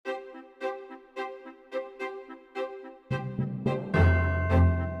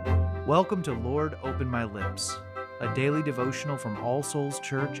Welcome to Lord, Open My Lips, a daily devotional from All Souls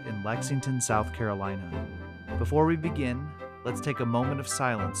Church in Lexington, South Carolina. Before we begin, let's take a moment of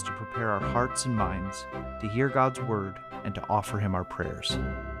silence to prepare our hearts and minds to hear God's Word and to offer Him our prayers.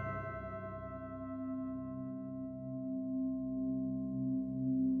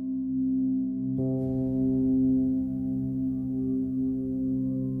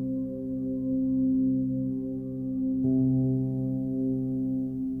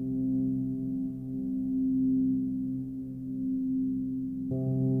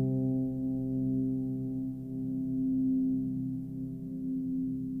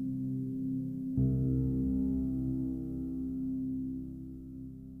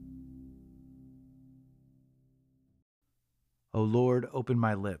 O Lord, open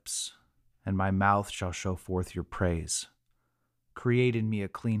my lips, and my mouth shall show forth your praise. Create in me a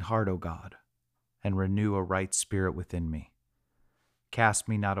clean heart, O God, and renew a right spirit within me. Cast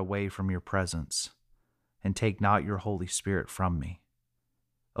me not away from your presence, and take not your Holy Spirit from me.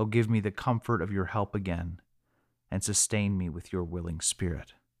 O give me the comfort of your help again, and sustain me with your willing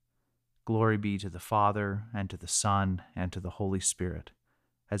spirit. Glory be to the Father, and to the Son, and to the Holy Spirit,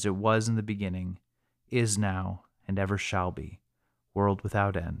 as it was in the beginning, is now, and ever shall be, world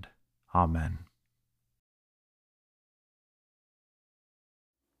without end. Amen.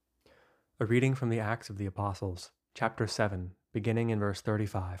 A reading from the Acts of the Apostles, chapter 7, beginning in verse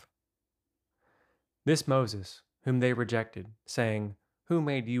 35. This Moses, whom they rejected, saying, "Who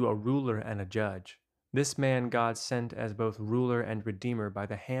made you a ruler and a judge?" This man God sent as both ruler and redeemer by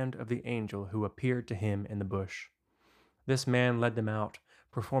the hand of the angel who appeared to him in the bush. This man led them out,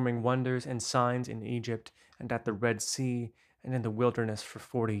 performing wonders and signs in Egypt and at the Red Sea and in the wilderness for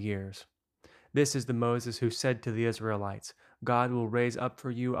 40 years. This is the Moses who said to the Israelites, "God will raise up for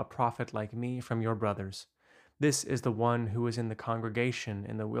you a prophet like me from your brothers." This is the one who was in the congregation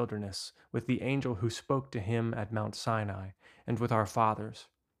in the wilderness with the angel who spoke to him at Mount Sinai and with our fathers.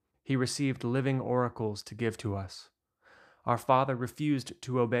 He received living oracles to give to us. Our father refused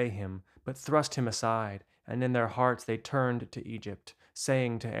to obey him, but thrust him aside, and in their hearts they turned to Egypt,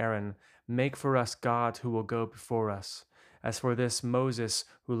 saying to Aaron, "Make for us gods who will go before us. As for this Moses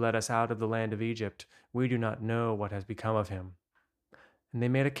who led us out of the land of Egypt, we do not know what has become of him." And they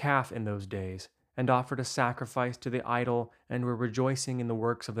made a calf in those days, and offered a sacrifice to the idol, and were rejoicing in the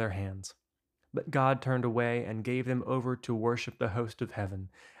works of their hands. But God turned away and gave them over to worship the host of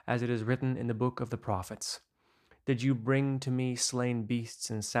heaven, as it is written in the book of the prophets. "Did you bring to me slain beasts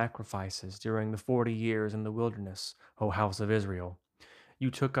and sacrifices during the 40 years in the wilderness, O house of Israel?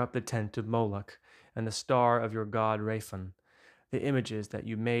 You took up the tent of Moloch, and the star of your god Raphan, the images that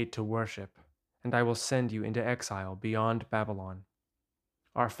you made to worship, and I will send you into exile beyond Babylon."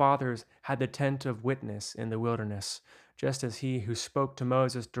 Our fathers had the tent of witness in the wilderness, just as he who spoke to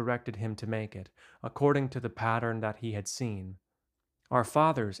Moses directed him to make it, according to the pattern that he had seen. Our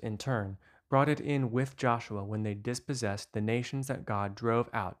fathers, in turn, brought it in with Joshua when they dispossessed the nations that God drove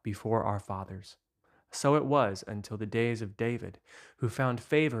out before our fathers. So it was until the days of David, who found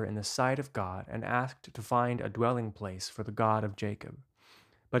favor in the sight of God and asked to find a dwelling place for the God of Jacob.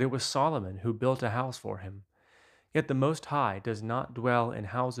 But it was Solomon who built a house for him. Yet the Most High does not dwell in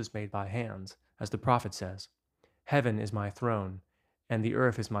houses made by hands, as the prophet says, "Heaven is my throne, and the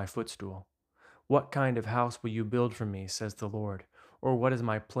earth is my footstool. What kind of house will you build for me, says the Lord? Or what is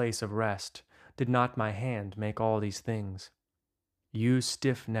my place of rest? Did not my hand make all these things? You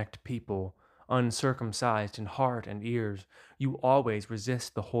stiff-necked people, uncircumcised in heart and ears, you always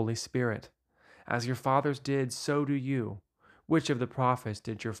resist the Holy Spirit. As your fathers did, so do you. Which of the prophets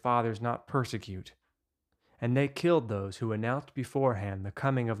did your fathers not persecute? And they killed those who announced beforehand the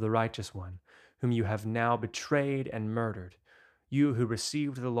coming of the Righteous One, whom you have now betrayed and murdered, you who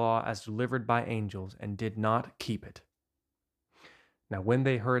received the law as delivered by angels and did not keep it." Now when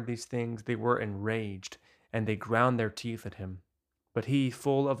they heard these things, they were enraged, and they ground their teeth at him. But he,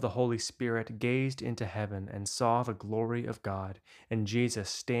 full of the Holy Spirit, gazed into heaven and saw the glory of God, and Jesus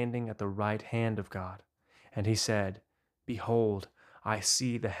standing at the right hand of God. And he said, "Behold, I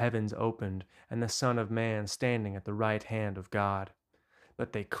see the heavens opened, and the Son of Man standing at the right hand of God."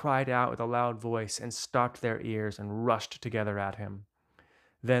 But they cried out with a loud voice, and stopped their ears, and rushed together at him.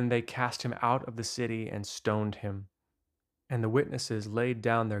 Then they cast him out of the city, and stoned him. And the witnesses laid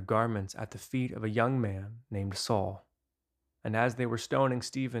down their garments at the feet of a young man named Saul. And as they were stoning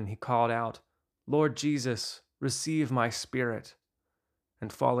Stephen, he called out, "Lord Jesus, receive my spirit."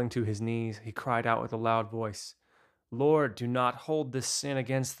 And falling to his knees, he cried out with a loud voice, "Lord, do not hold this sin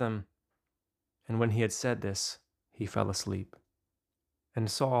against them." And when he had said this, he fell asleep. And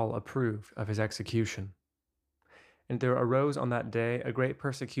Saul approved of his execution. And there arose on that day a great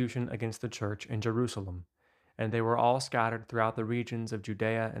persecution against the church in Jerusalem, and they were all scattered throughout the regions of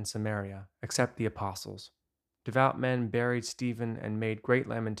Judea and Samaria, except the apostles. Devout men buried Stephen and made great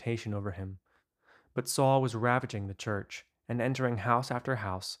lamentation over him. But Saul was ravaging the church, and entering house after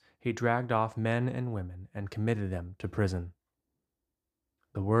house, he dragged off men and women and committed them to prison.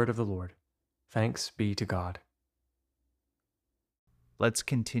 The word of the Lord. Thanks be to God. Let's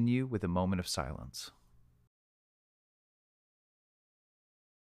continue with a moment of silence.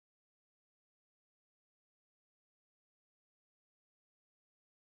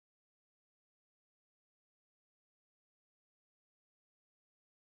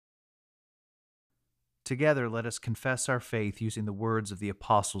 Together, let us confess our faith using the words of the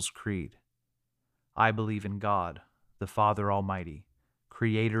Apostles' Creed. I believe in God, the Father Almighty,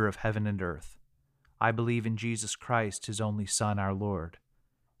 creator of heaven and earth. I believe in Jesus Christ, his only Son, our Lord.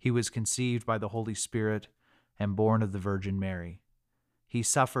 He was conceived by the Holy Spirit and born of the Virgin Mary. He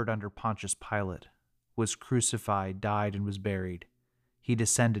suffered under Pontius Pilate, was crucified, died, and was buried. He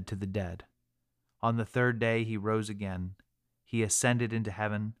descended to the dead. On the third day he rose again. He ascended into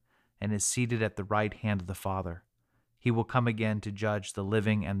heaven and is seated at the right hand of the Father. He will come again to judge the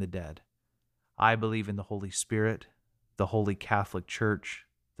living and the dead. I believe in the Holy Spirit, the Holy Catholic Church,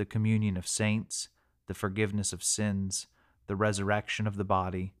 the communion of saints, the forgiveness of sins, the resurrection of the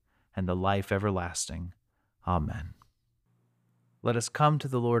body, and the life everlasting. Amen. Let us come to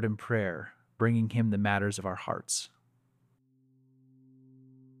the Lord in prayer, bringing him the matters of our hearts.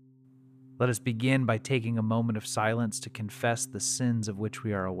 Let us begin by taking a moment of silence to confess the sins of which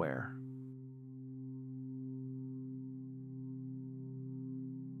we are aware.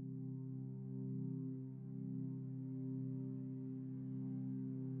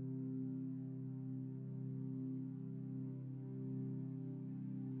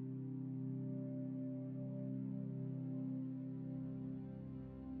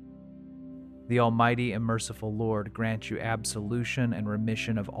 The Almighty and merciful Lord grant you absolution and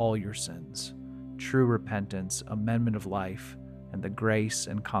remission of all your sins, true repentance, amendment of life, and the grace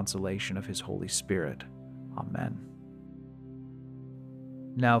and consolation of his Holy Spirit. Amen.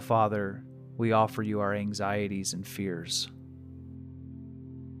 Now, Father, we offer you our anxieties and fears.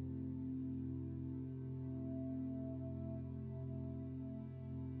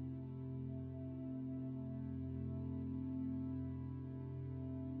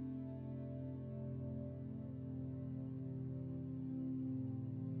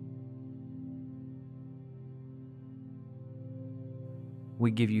 We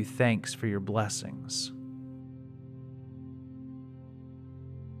give you thanks for your blessings.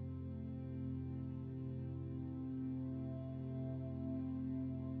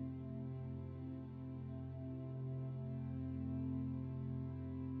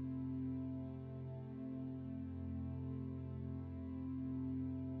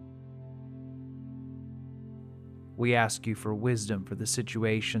 We ask you for wisdom for the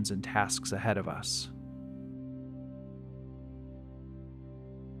situations and tasks ahead of us.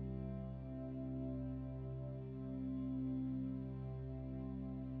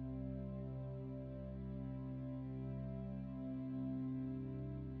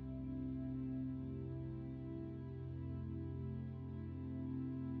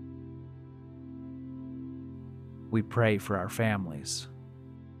 We pray for our families.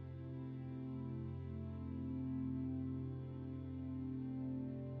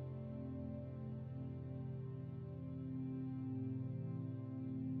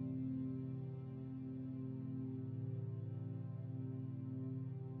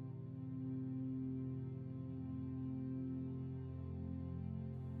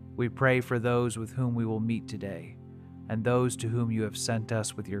 We pray for those with whom we will meet today, and those to whom you have sent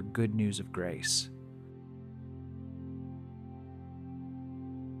us with your good news of grace.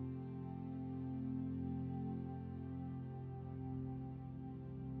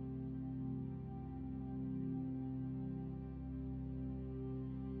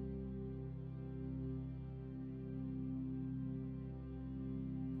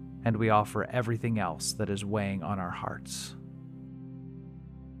 And we offer everything else that is weighing on our hearts.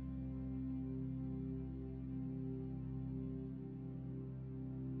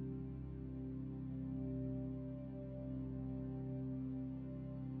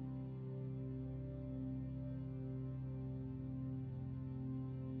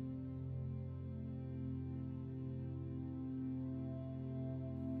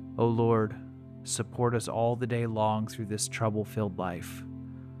 O Lord, support us all the day long through this trouble-filled life,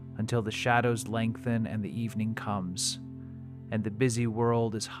 until the shadows lengthen and the evening comes, and the busy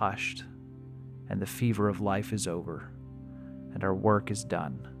world is hushed, and the fever of life is over, and our work is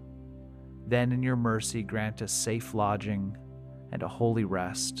done. Then in your mercy grant us safe lodging and a holy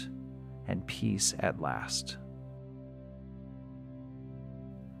rest and peace at last.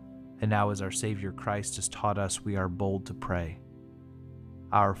 And now as our Savior Christ has taught us, we are bold to pray.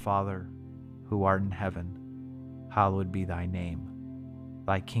 Our Father, who art in heaven, hallowed be thy name.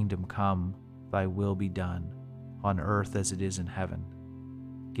 Thy kingdom come, thy will be done, on earth as it is in heaven.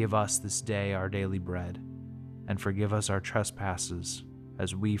 Give us this day our daily bread, and forgive us our trespasses,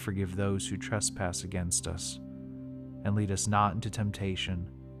 as we forgive those who trespass against us. And lead us not into temptation,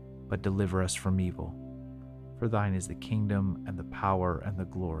 but deliver us from evil. For thine is the kingdom, and the power, and the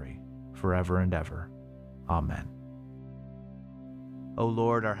glory, forever and ever. Amen. O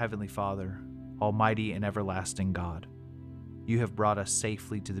Lord, our heavenly Father, almighty and everlasting God, you have brought us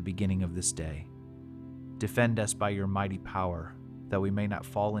safely to the beginning of this day. Defend us by your mighty power, that we may not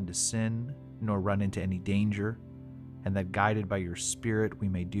fall into sin, nor run into any danger, and that guided by your Spirit we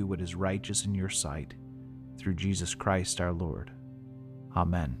may do what is righteous in your sight, through Jesus Christ our Lord.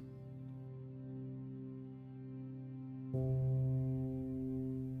 Amen.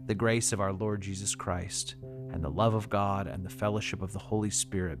 The grace of our Lord Jesus Christ, and the love of God, and the fellowship of the Holy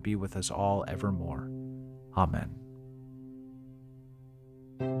Spirit be with us all evermore. Amen.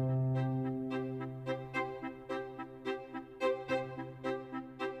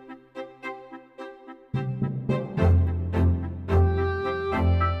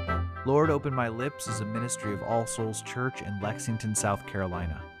 Lord, Open My Lips is a ministry of All Souls Church in Lexington, South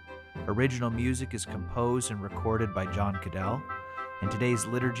Carolina. Original music is composed and recorded by John Cadell, and today's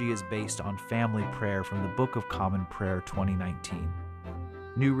liturgy is based on family prayer from the Book of Common Prayer 2019.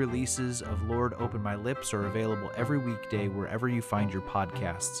 New releases of Lord, Open My Lips are available every weekday wherever you find your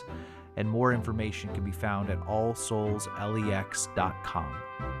podcasts, and more information can be found at allsoulslex.com.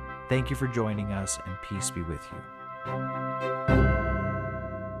 Thank you for joining us, and peace be with you.